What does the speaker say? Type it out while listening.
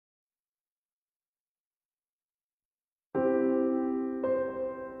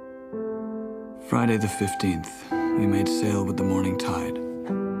Friday the 15th, we made sail with the morning tide.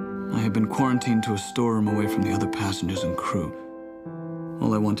 I had been quarantined to a storeroom away from the other passengers and crew.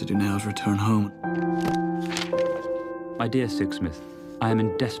 All I want to do now is return home. My dear Sixsmith, I am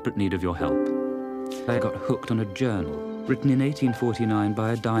in desperate need of your help. I got hooked on a journal written in 1849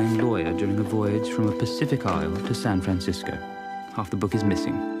 by a dying lawyer during a voyage from a Pacific isle to San Francisco. Half the book is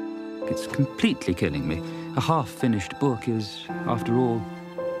missing. It's completely killing me. A half-finished book is, after all,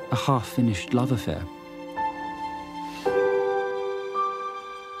 a half-finished love affair.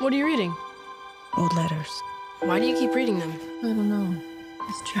 What are you reading? Old letters. Why do you keep reading them? I don't know.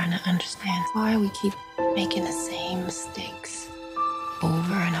 Just trying to understand why we keep making the same mistakes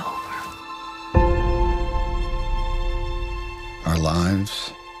over and over. Our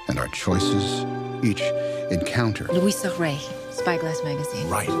lives and our choices, each encounter, Louis Sauret, Spyglass Magazine.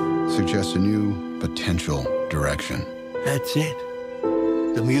 right, suggests a new potential direction. That's it.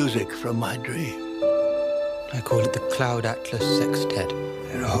 The music from my dream. I call it the Cloud Atlas Sextet.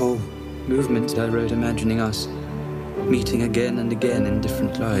 At home. Movements I wrote imagining us meeting again and again in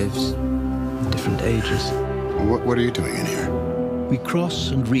different lives, different ages. What are you doing in here? We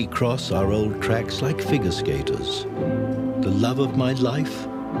cross and recross our old tracks like figure skaters. The love of my life,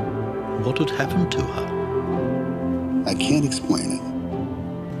 what had happened to her? I can't explain it.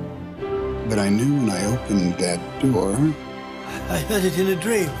 But I knew when I opened that door, I heard it in a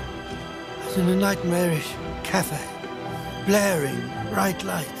dream. I was in a nightmarish cafe. Blaring bright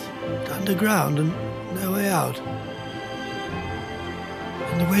lights. Underground and no way out.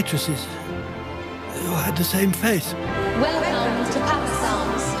 And the waitresses, they all had the same face. Welcome to Papa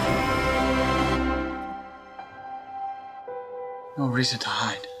Sounds. No reason to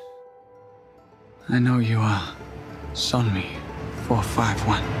hide. I know you are Sonmi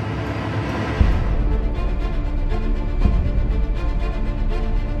 451.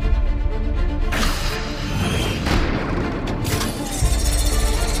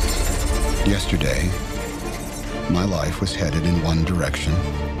 yesterday, my life was headed in one direction.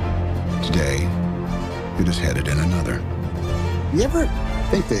 Today, it is headed in another. You ever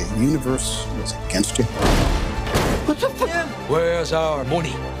think the universe was against you? What the fuck? Where's our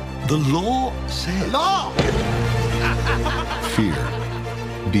money? The law says. Law! Fear,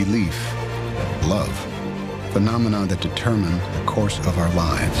 belief, love. Phenomena that determine the course of our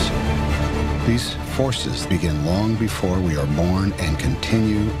lives. These forces begin long before we are born and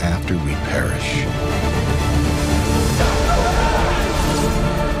continue after we perish.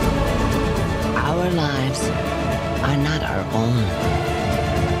 Our lives are not our own.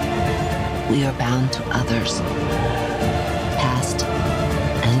 We are bound to others, past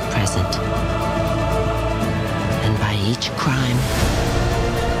and present. And by each crime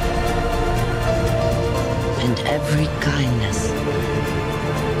and every kindness,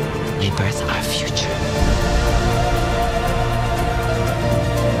 we birth our future.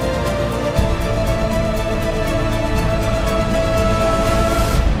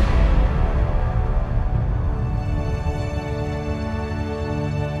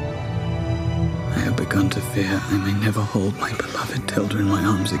 I have begun to fear I may never hold my beloved Tilda in my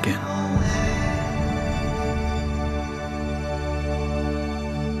arms again.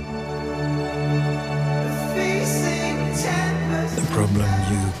 The problem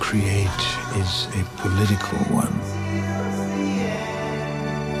you create is a political one.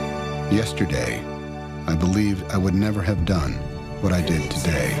 Yesterday, I believed I would never have done what I did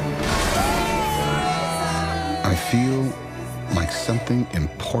today. I feel like something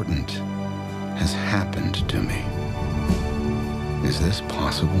important has happened to me. Is this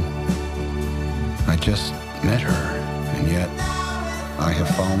possible? I just met her, and yet I have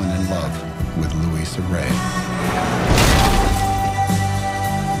fallen in love with Louisa Ray.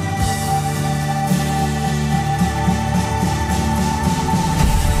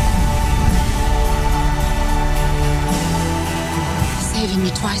 Saving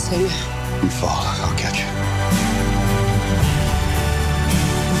me twice, are you? You fall, I'll catch you.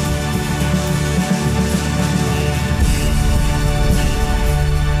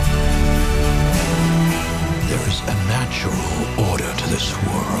 There is a natural order to this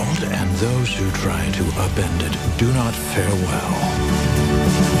world, and those who try to upend it do not fare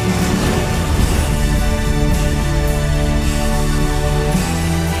well.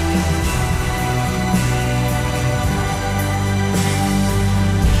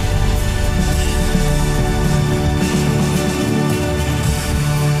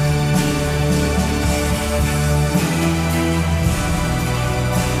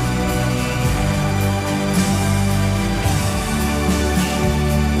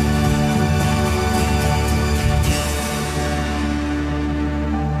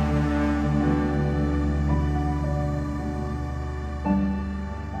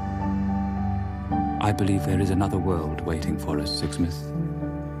 I believe there is another world waiting for us, Sixsmith.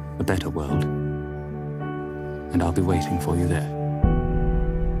 A better world. And I'll be waiting for you there.